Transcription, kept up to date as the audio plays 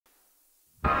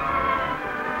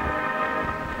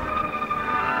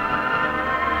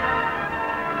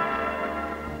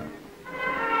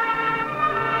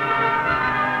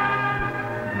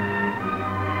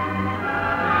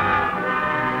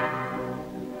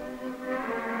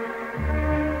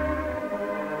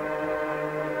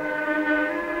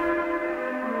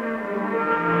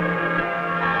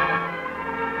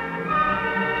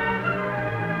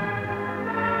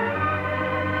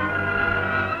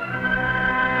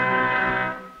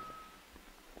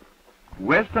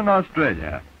Western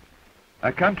Australia,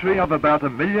 a country of about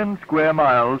 1 million square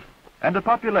miles and a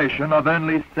population of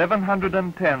only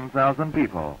 710,000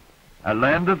 people. A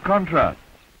land of contrasts,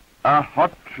 a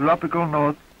hot tropical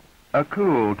north, a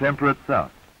cool temperate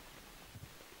south.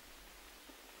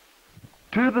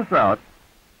 To the south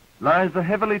lies a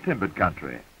heavily timbered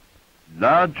country,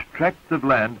 large tracts of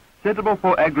land suitable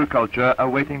for agriculture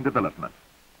awaiting development.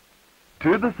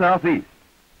 To the southeast,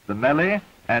 the mallee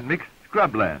and mixed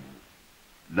scrublands,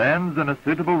 lands in a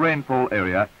suitable rainfall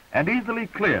area and easily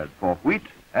cleared for wheat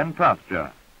and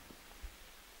pasture.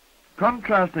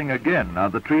 Contrasting again are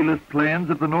the treeless plains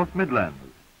of the North Midlands.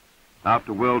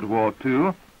 After World War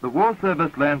II, the War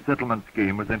Service Land Settlement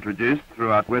Scheme was introduced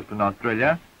throughout Western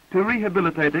Australia to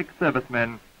rehabilitate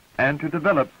ex-servicemen and to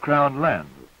develop Crown lands.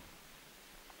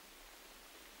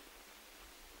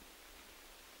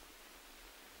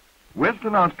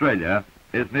 Western Australia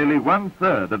is nearly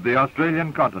 1/3 of the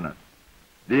Australian continent.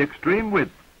 The extreme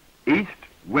width,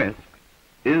 east-west,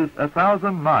 is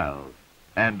 1,000 miles,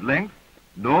 and length,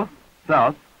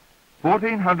 north-south,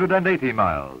 1,480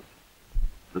 miles.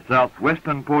 The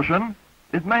southwestern portion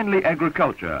is mainly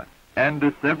agriculture and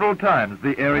is several times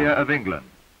the area of England.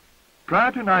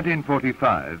 Prior to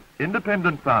 1945,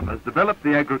 independent farmers developed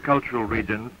the agricultural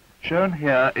regions shown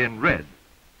here in red.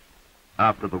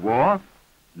 After the war,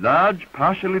 large,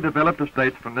 partially developed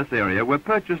estates from this area were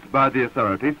purchased by the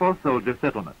authority for soldier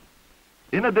settlement.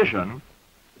 In addition,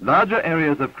 larger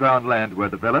areas of Crown land were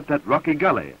developed at Rocky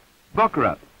Gully,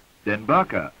 Bokkerup,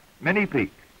 Denbarker, Many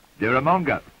Peak,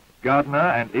 Dirramongut, Gardner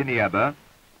and Iniaba,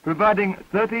 providing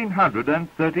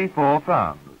 1,334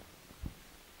 farms.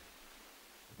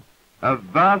 A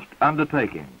vast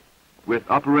undertaking, with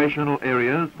operational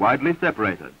areas widely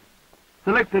separated.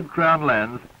 Selected Crown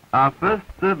lands are first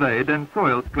surveyed and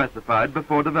soils classified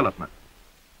before development.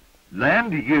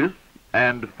 Land use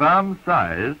and farm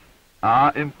size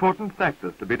are important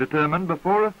factors to be determined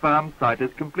before a farm site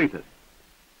is completed.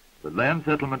 The land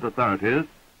settlement authorities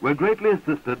were greatly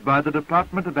assisted by the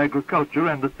Department of Agriculture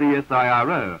and the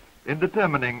CSIRO in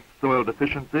determining soil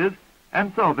deficiencies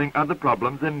and solving other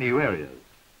problems in new areas.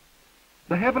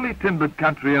 The heavily timbered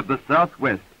country of the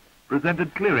southwest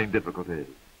presented clearing difficulties.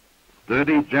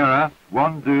 Sturdy jarrah,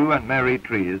 wandoo and marri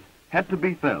trees had to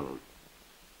be felled.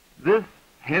 This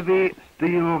heavy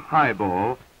steel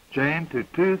highball, chained to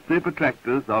 2 super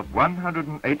tractors of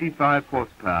 185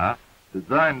 horsepower,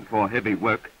 designed for heavy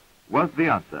work, was the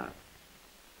answer.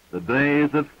 The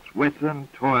days of sweat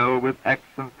and toil with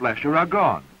axe and slasher are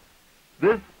gone.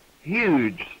 This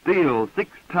huge steel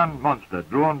 6-ton monster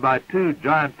drawn by 2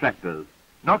 giant tractors,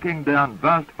 knocking down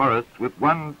vast forests with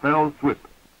one fell swoop.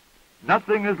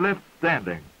 Nothing is left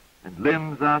standing, and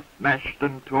limbs are smashed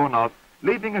and torn off,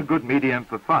 leaving a good medium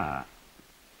for fire.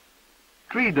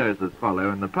 Tree dozers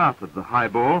follow in the path of the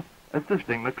highball,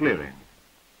 assisting the clearing.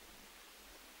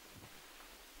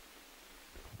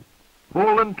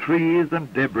 Fallen trees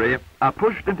and debris are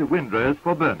pushed into windrows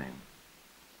for burning.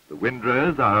 The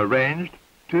windrows are arranged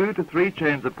 2 to 3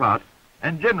 chains apart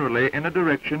and generally in a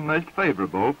direction most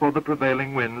favorable for the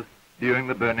prevailing winds during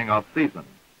the burning off season.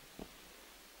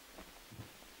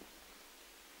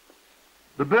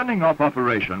 The burning off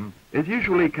operation is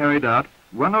usually carried out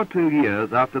 1 or 2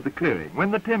 years after the clearing, when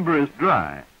the timber is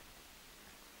dry.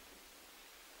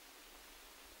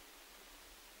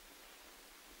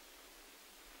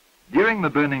 During the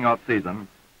burning off season,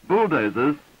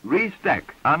 bulldozers restack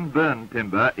unburned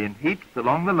timber in heaps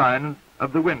along the lines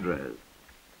of the windrows.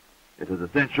 It is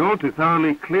essential to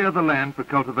thoroughly clear the land for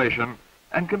cultivation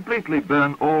and completely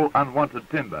burn all unwanted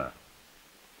timber.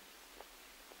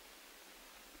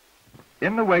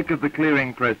 In the wake of the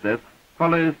clearing process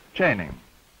follows chaining.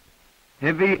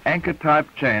 Heavy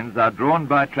anchor-type chains are drawn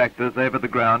by tractors over the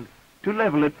ground to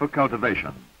level it for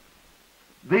cultivation.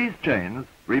 These chains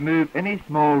remove any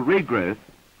small regrowth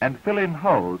and fill in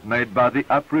holes made by the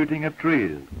uprooting of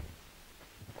trees.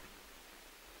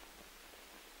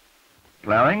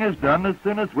 Ploughing is done as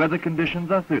soon as weather conditions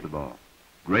are suitable.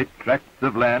 Great tracts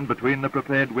of land between the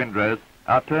prepared windrows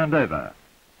are turned over.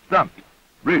 Stumps,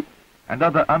 roots, and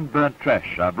other unburnt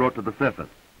trash are brought to the surface.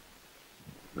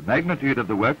 The magnitude of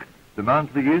the work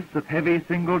demands the use of heavy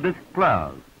single-disc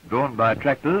ploughs, drawn by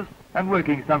tractors and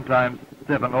working sometimes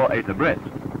 7 or 8 abreast.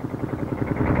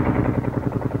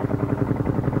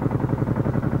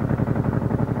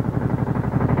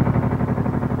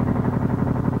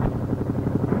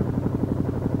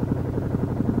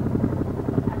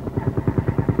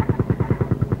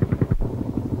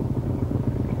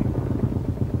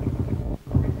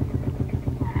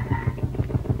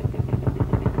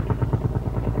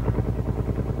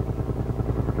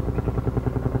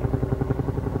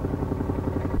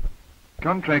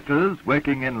 Contractors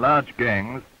working in large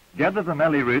gangs gather the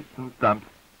mallee roots and stumps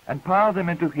and pile them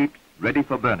into heaps ready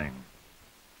for burning.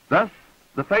 Thus,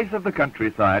 the face of the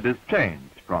countryside is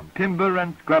changed from timber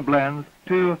and scrublands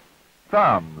to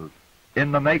farms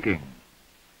in the making.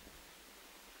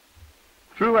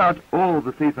 Throughout all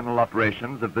the seasonal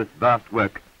operations of this vast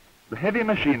work, the heavy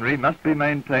machinery must be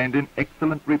maintained in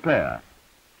excellent repair.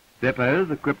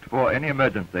 Depots equipped for any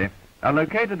emergency are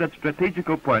located at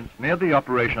strategical points near the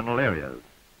operational areas.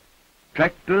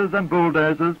 Tractors and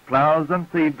bulldozers, ploughs and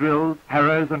seed drills,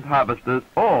 harrows and harvesters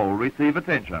all receive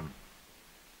attention.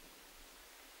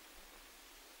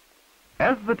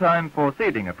 As the time for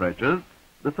seeding approaches,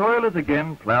 the soil is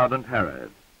again ploughed and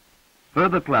harrowed.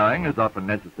 Further ploughing is often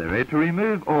necessary to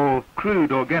remove all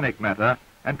crude organic matter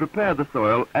and prepare the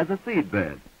soil as a seed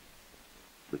bed.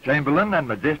 The Chamberlain and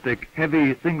Majestic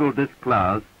heavy single-disc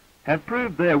ploughs have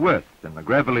proved their worth in the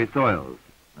gravelly soils,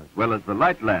 as well as the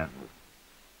light lands.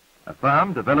 A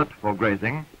farm developed for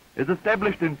grazing is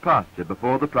established in pasture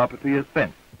before the property is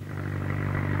fenced.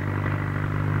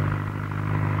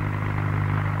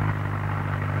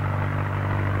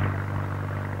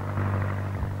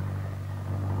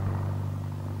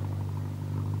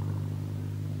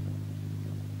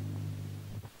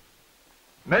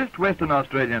 Most Western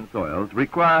Australian soils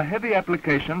require heavy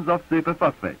applications of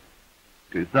superphosphate.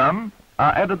 To some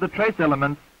are added the trace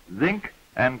elements zinc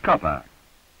and copper.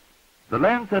 The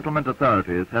land settlement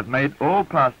authorities have made all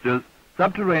pastures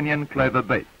subterranean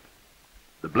clover-based.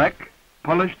 The black,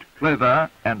 polished clover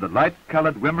and the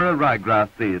light-coloured Wimmera ryegrass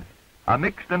seeds are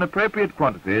mixed in appropriate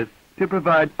quantities to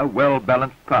provide a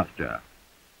well-balanced pasture.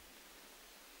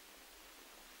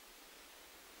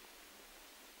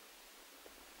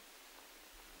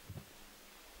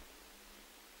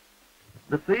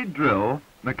 The seed drill,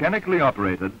 mechanically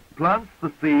operated, plants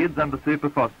the seeds and the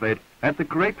superphosphate at the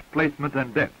correct placement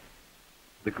and depth.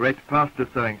 The correct pasture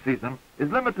sowing season is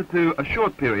limited to a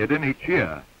short period in each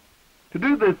year. To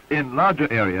do this in larger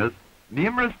areas,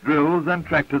 numerous drills and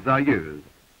tractors are used.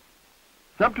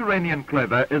 Subterranean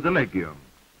clover is a legume.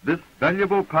 This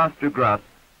valuable pasture grass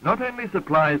not only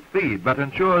supplies feed but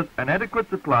ensures an adequate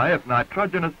supply of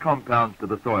nitrogenous compounds to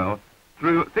the soil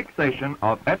through fixation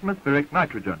of atmospheric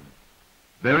nitrogen.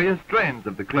 Various strains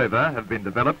of the clover have been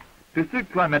developed to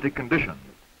suit climatic conditions.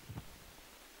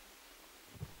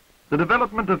 The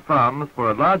development of farms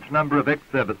for a large number of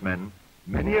ex-servicemen,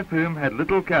 many of whom had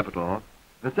little capital,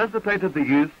 necessitated the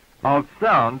use of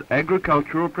sound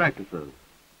agricultural practices.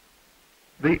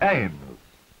 The aims: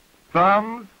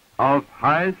 farms of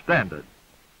high standard,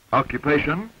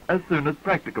 occupation as soon as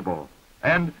practicable,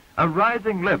 and a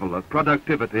rising level of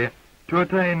productivity to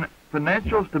attain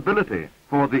financial stability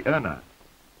for the earner.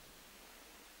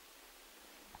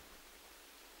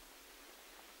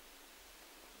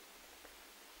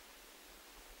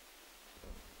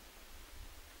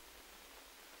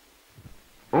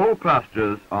 All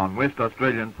pastures on West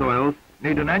Australian soils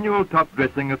need an annual top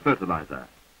dressing of fertiliser.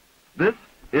 This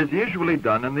is usually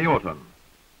done in the autumn.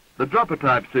 The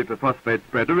dropper-type superphosphate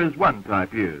spreader is one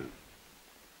type used.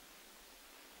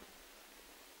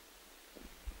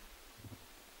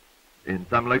 In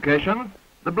some locations,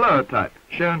 the blower type,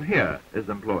 shown here, is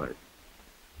employed.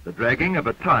 The dragging of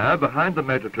a tyre behind the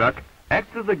motor truck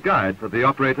acts as a guide for the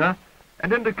operator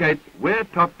and indicates where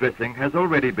top dressing has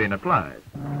already been applied.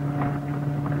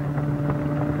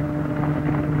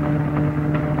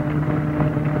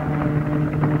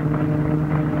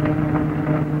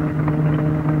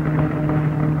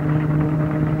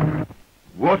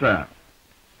 Water,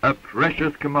 a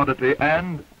precious commodity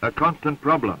and a constant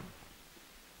problem.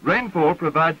 Rainfall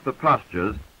provides for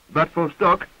pastures, but for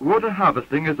stock, water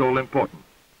harvesting is all important.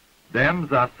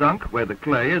 Dams are sunk where the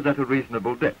clay is at a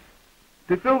reasonable depth.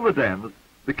 To fill the dams,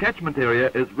 the catchment area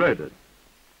is roaded.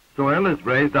 Soil is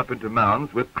raised up into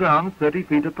mounds with crowns 30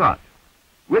 feet apart.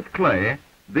 With clay,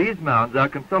 these mounds are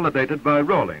consolidated by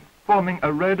rolling, forming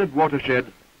a roaded watershed,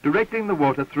 directing the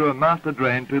water through a master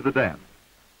drain to the dam.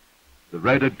 The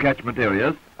roaded catchment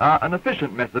areas are an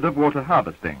efficient method of water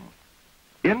harvesting.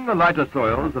 In the lighter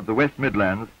soils of the West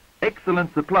Midlands,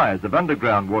 excellent supplies of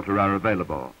underground water are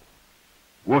available.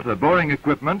 Water boring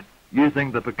equipment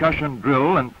using the percussion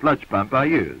drill and sludge pump are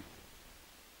used.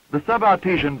 The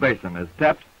subartesian basin is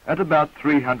tapped at about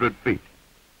 300 feet.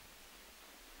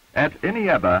 At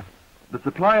Iniaba, the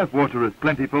supply of water is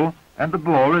plentiful and the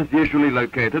bore is usually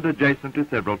located adjacent to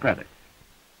several paddocks.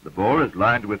 The bore is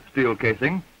lined with steel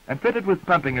casing and fitted with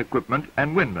pumping equipment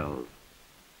and windmills.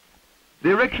 The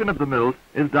erection of the mills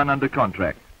is done under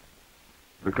contract.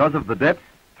 Because of the depth,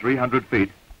 300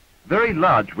 feet, very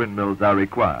large windmills are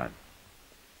required.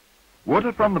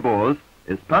 Water from the bores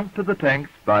is pumped to the tanks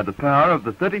by the power of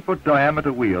the 30-foot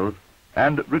diameter wheels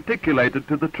and reticulated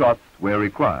to the troughs where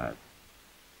required.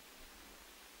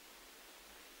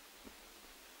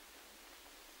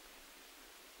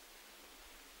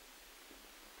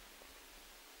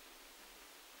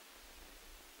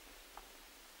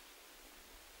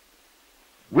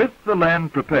 With the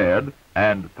land prepared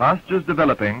and pastures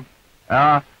developing,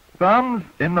 our farms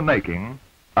in the making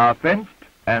are fenced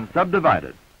and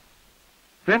subdivided.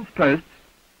 Fence posts,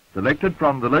 selected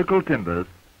from the local timbers,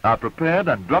 are prepared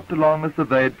and dropped along the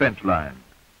surveyed fence line.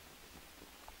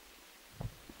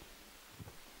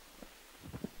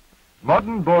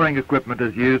 Modern boring equipment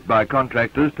is used by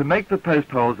contractors to make the post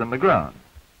holes in the ground.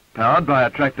 Powered by a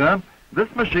tractor,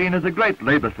 this machine is a great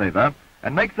labor saver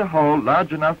and makes a hole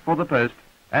large enough for the post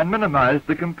and minimize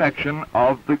the compaction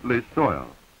of the loose soil.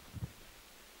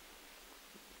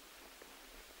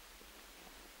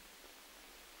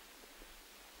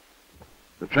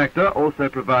 The tractor also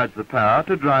provides the power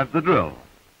to drive the drill.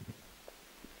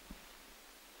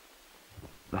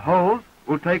 The holes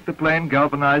will take the plain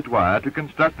galvanized wire to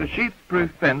construct a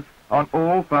sheath-proof fence on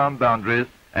all farm boundaries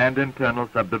and internal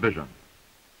subdivisions.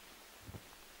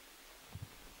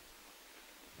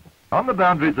 On the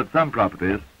boundaries of some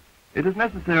properties, it is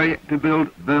necessary to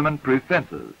build vermin-proof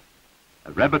fences.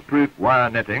 A rabbit-proof wire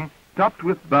netting topped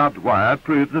with barbed wire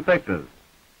proves effective.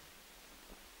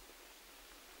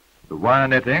 The wire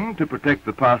netting to protect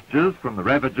the pastures from the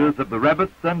ravages of the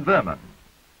rabbits and vermin.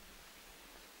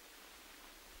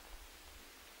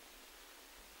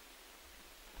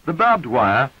 The barbed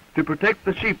wire to protect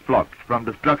the sheep flocks from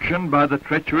destruction by the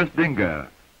treacherous dingo.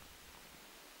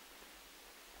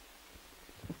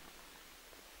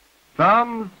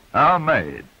 Farms are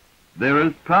made. There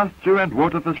is pasture and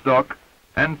water for stock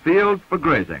and fields for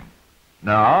grazing.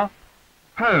 Now,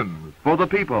 homes for the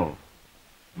people.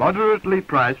 Moderately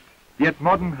priced, yet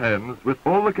modern homes with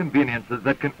all the conveniences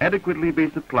that can adequately be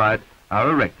supplied are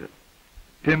erected.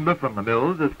 Timber from the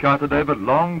mills is carted over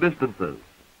long distances.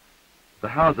 The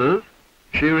houses,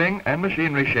 shearing and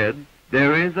machinery sheds,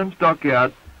 dairies and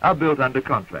stockyards are built under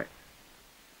contract.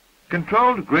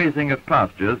 Controlled grazing of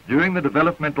pastures during the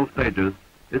developmental stages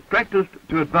is practiced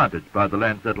to advantage by the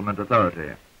Land Settlement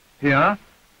Authority. Here,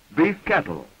 beef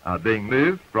cattle are being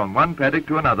moved from one paddock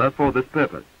to another for this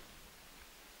purpose.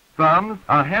 Farms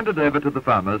are handed over to the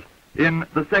farmers in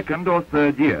the second or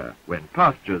third year when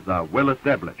pastures are well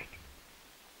established.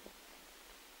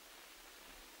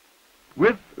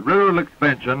 With rural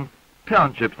expansion,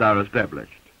 townships are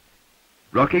established.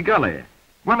 Rocky Gully,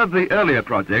 one of the earlier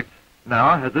projects,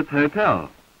 now has its hotel.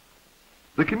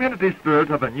 The community spirit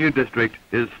of a new district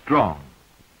is strong.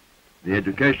 The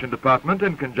Education Department,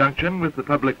 in conjunction with the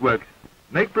Public Works,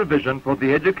 make provision for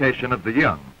the education of the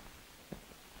young.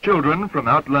 Children from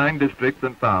outlying districts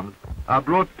and farms are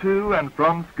brought to and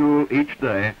from school each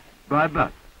day by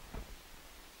bus.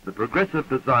 The progressive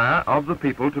desire of the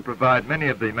people to provide many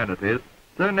of the amenities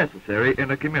so necessary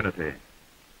in a community.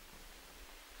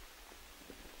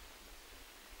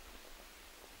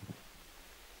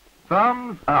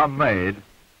 Farms are made,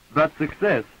 but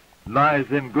success lies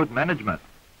in good management.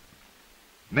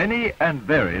 Many and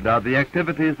varied are the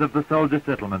activities of the Soldier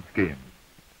Settlement Scheme.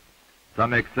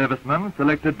 Some ex-servicemen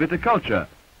selected viticulture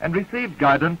and received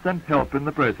guidance and help in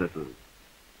the processes.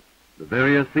 The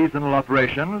various seasonal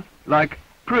operations, like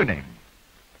pruning,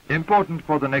 important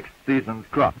for the next season's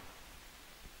crop.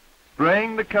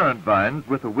 Spraying the currant vines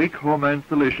with a weak hormone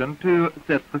solution to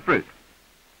set the fruit.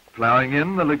 Ploughing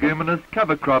in the leguminous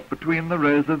cover crop between the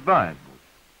rows of vines.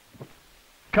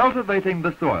 Cultivating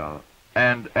the soil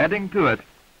and adding to it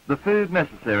the food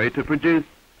necessary to produce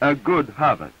a good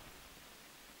harvest.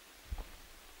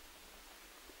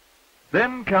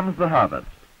 Then comes the harvest,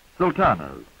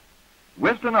 sultanas.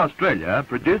 Western Australia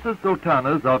produces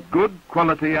sultanas of good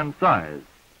quality and size.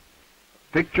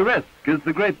 Picturesque is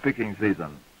the grape picking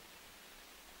season.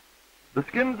 The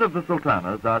skins of the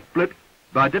sultanas are split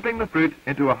by dipping the fruit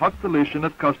into a hot solution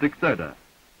of caustic soda.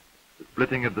 The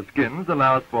splitting of the skins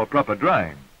allows for proper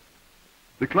drying.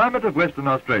 The climate of Western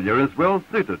Australia is well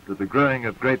suited to the growing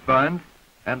of grapevines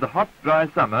and the hot, dry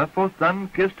summer for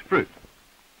sun-kissed fruit.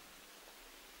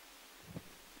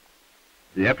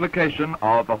 The application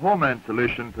of a hormone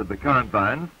solution to the currant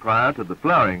vines prior to the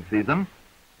flowering season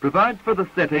provides for the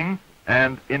setting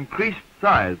and increased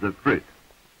size of fruit.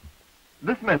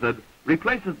 This method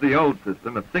replaces the old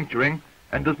system of cincturing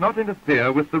and does not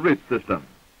interfere with the root system.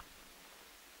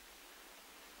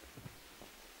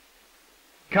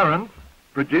 Currants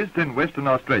produced in Western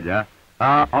Australia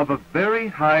are of a very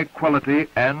high quality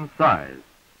and size.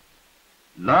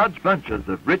 Large bunches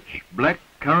of rich black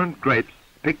currant grapes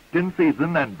picked in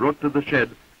season and brought to the shed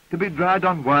to be dried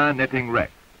on wire netting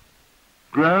racks,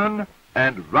 grown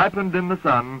and ripened in the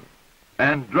sun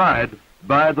and dried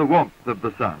by the warmth of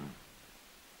the sun.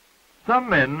 Some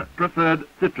men preferred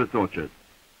citrus orchards.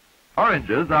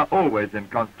 Oranges are always in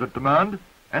constant demand,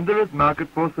 and there is market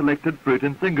for selected fruit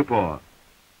in Singapore.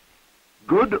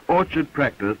 Good orchard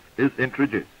practice is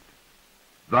introduced.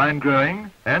 Vine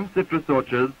growing and citrus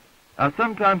orchards are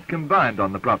sometimes combined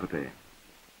on the property.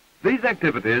 These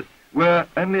activities were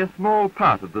only a small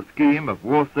part of the scheme of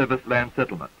war service land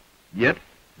settlement, yet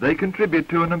they contribute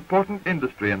to an important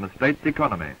industry in the state's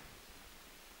economy.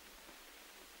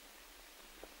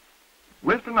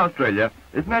 Western Australia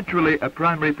is naturally a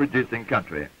primary producing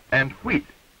country, and wheat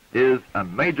is a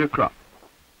major crop.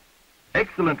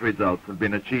 Excellent results have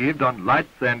been achieved on light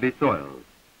sandy soils.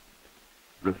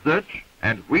 Research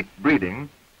and wheat breeding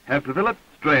have developed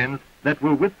strains that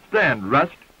will withstand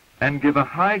rust and give a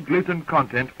high gluten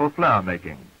content for flour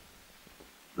making.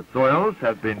 The soils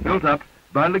have been built up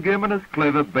by leguminous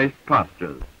clover-based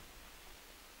pastures.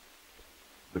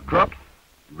 The crops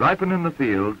ripen in the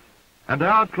fields, and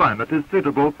our climate is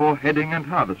suitable for heading and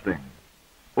harvesting.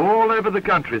 All over the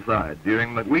countryside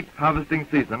during the wheat harvesting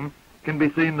season can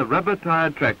be seen the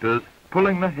rubber-tired tractors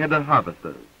pulling the header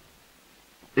harvesters.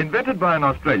 Invented by an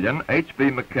Australian,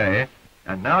 H.B. Mackay,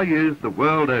 and now used the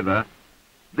world over,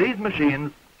 these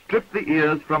machines strip the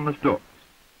ears from the stalks,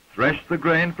 thresh the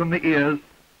grain from the ears,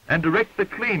 and direct the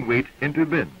clean wheat into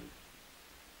bins.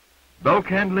 Bulk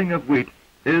handling of wheat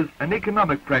is an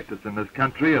economic practice in this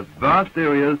country of vast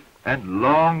areas and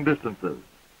long distances.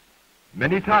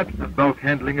 Many types of bulk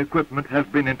handling equipment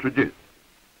have been introduced.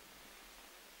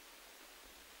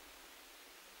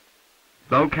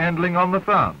 Bulk handling on the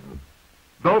farms,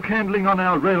 bulk handling on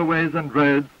our railways and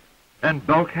roads, and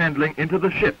bulk handling into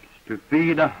the ships to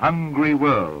feed a hungry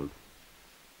world.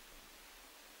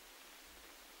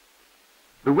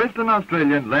 The Western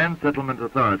Australian Land Settlement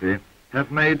Authority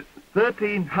have made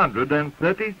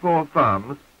 1,334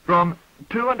 farms from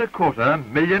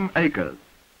 2.25 million acres.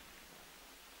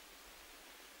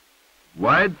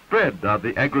 Widespread are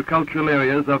the agricultural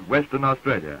areas of Western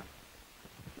Australia.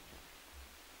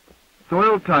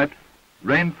 Soil type,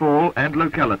 rainfall and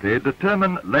locality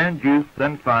determine land use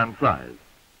and farm size.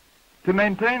 To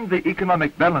maintain the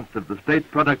economic balance of the state's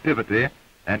productivity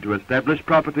and to establish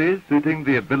properties suiting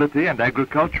the ability and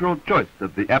agricultural choice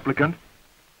of the applicant,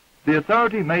 the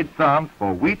authority made farms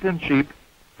for wheat and sheep,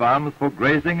 farms for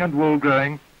grazing and wool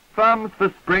growing, farms for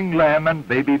spring lamb and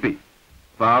baby beef,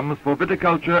 farms for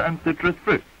viticulture and citrus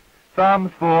fruit,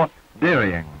 farms for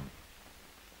dairying.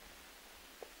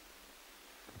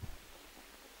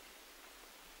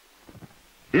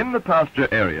 In the pasture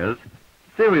areas,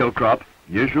 cereal crops,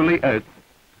 usually oats,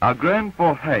 are grown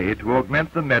for hay to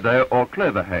augment the meadow or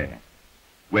clover hay.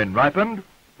 When ripened,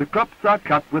 the crops are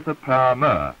cut with a power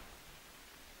mower.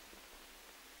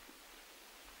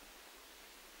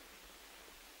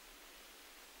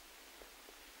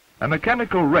 A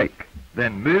mechanical rake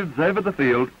then moves over the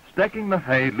field, stacking the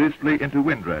hay loosely into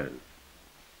windrows.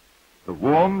 The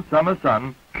warm summer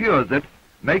sun cures it,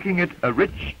 making it a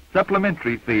rich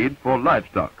supplementary feed for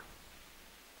livestock.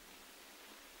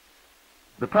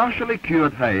 The partially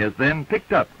cured hay is then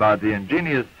picked up by the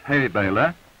ingenious hay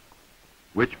baler,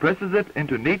 which presses it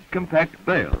into neat, compact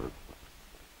bales.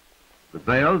 The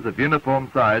bales of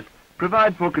uniform size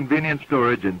provide for convenient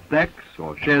storage in stacks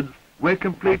or sheds where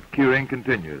complete curing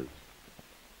continues.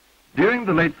 During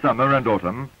the late summer and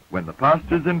autumn, when the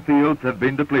pastures and fields have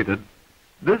been depleted,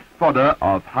 this fodder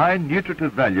of high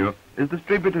nutritive value is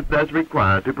distributed as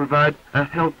required to provide a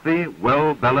healthy,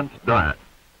 well-balanced diet.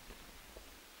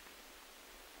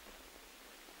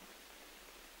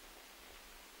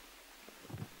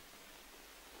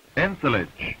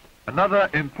 Ensilage, another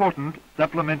important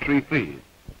supplementary feed.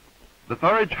 The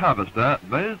forage harvester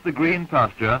mows the green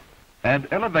pasture and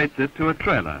elevates it to a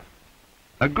trailer,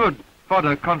 a good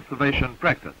fodder conservation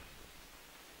practice.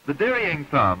 The dairying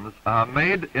farms are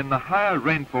made in the higher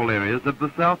rainfall areas of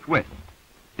the southwest.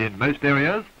 In most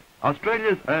areas,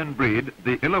 Australia's own breed,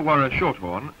 the Illawarra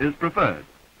Shorthorn, is preferred,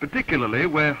 particularly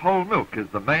where whole milk is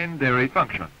the main dairy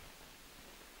function.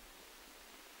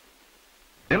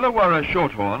 Illawarra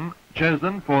Shorthorn,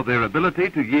 chosen for their ability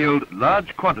to yield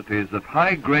large quantities of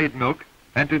high-grade milk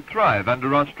and to thrive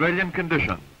under Australian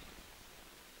conditions.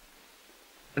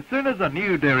 As soon as a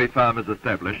new dairy farm is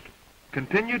established,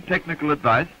 continued technical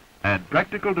advice and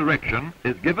practical direction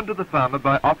is given to the farmer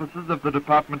by officers of the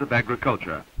Department of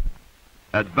Agriculture.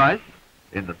 Advice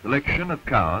in the selection of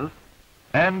cows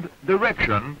and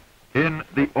direction in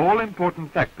the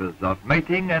all-important factors of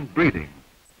mating and breeding.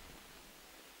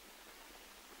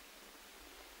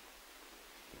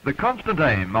 The constant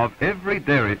aim of every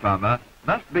dairy farmer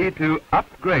must be to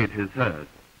upgrade his herd,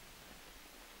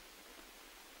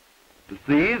 to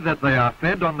see that they are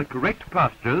fed on the correct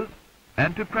pastures,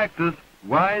 and to practice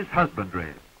wise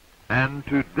husbandry, and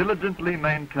to diligently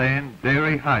maintain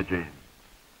dairy hygiene.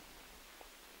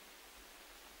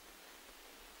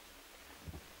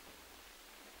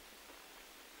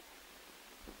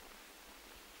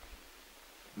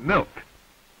 Milk,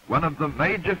 one of the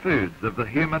major foods of the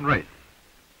human race,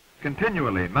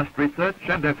 continually must research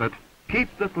and effort keep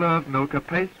the flow of milk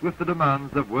apace with the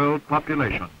demands of world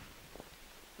population.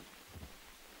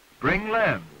 Spring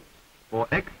lambs for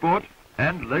export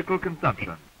and local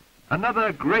consumption,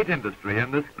 another great industry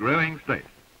in this growing state.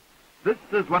 This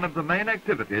is one of the main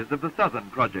activities of the Southern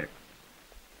Project.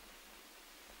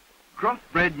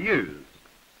 Crossbred ewes,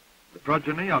 the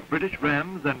progeny of British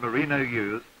rams and merino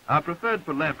ewes, are preferred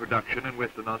for lamb production in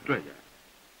Western Australia.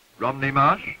 Romney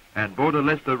Marsh and Border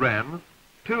Leicester rams,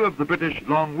 two of the British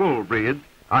long wool breeds,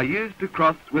 are used to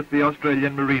cross with the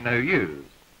Australian merino ewes.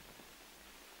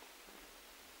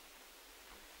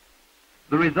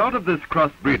 The result of this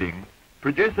crossbreeding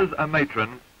produces a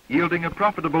matron yielding a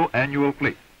profitable annual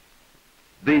fleece.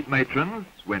 These matrons,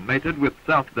 when mated with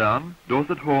Southdown,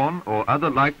 Dorset Horn or other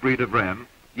like breed of ram,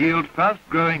 yield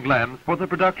fast-growing lambs for the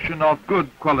production of good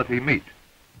quality meat.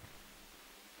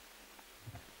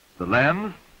 The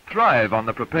lambs thrive on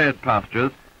the prepared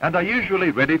pastures and are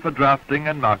usually ready for drafting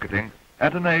and marketing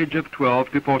at an age of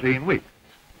 12 to 14 weeks.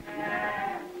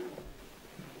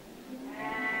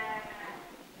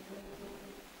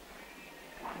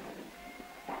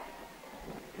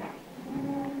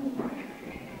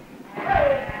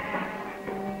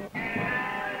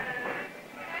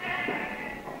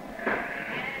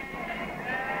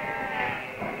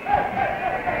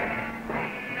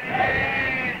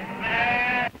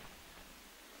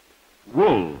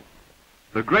 Wool,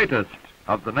 the greatest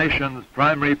of the nation's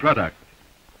primary products.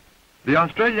 The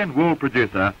Australian wool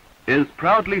producer is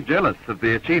proudly jealous of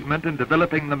the achievement in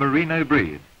developing the merino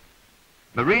breed.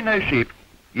 Merino sheep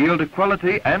yield a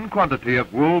quality and quantity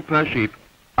of wool per sheep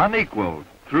unequalled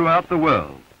throughout the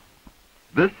world.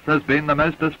 This has been the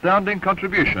most astounding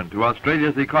contribution to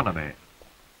Australia's economy.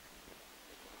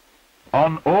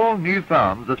 On all new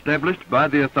farms established by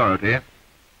the authority,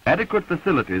 adequate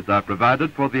facilities are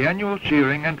provided for the annual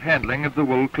shearing and handling of the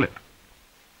wool clip.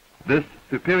 This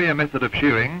superior method of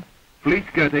shearing, fleece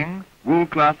coating, wool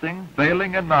classing,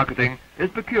 baling and marketing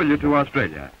is peculiar to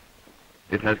Australia.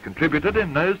 It has contributed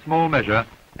in no small measure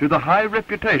to the high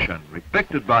reputation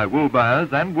respected by wool buyers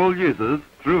and wool users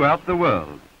throughout the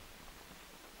world.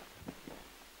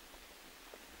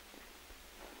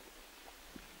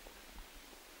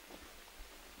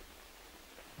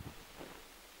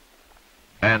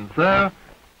 And so,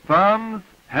 farms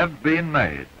have been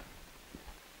made.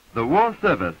 The War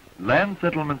Service Land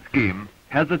Settlement Scheme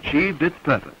has achieved its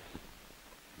purpose.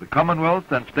 The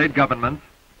Commonwealth and state governments,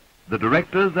 the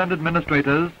directors and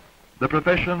administrators, the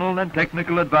professional and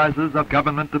technical advisors of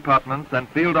government departments and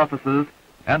field officers,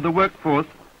 and the workforce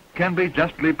can be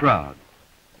justly proud.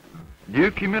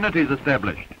 New communities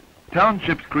established,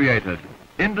 townships created,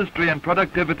 industry and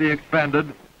productivity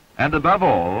expanded, and above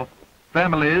all,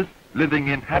 families living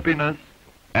in happiness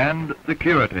and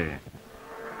security.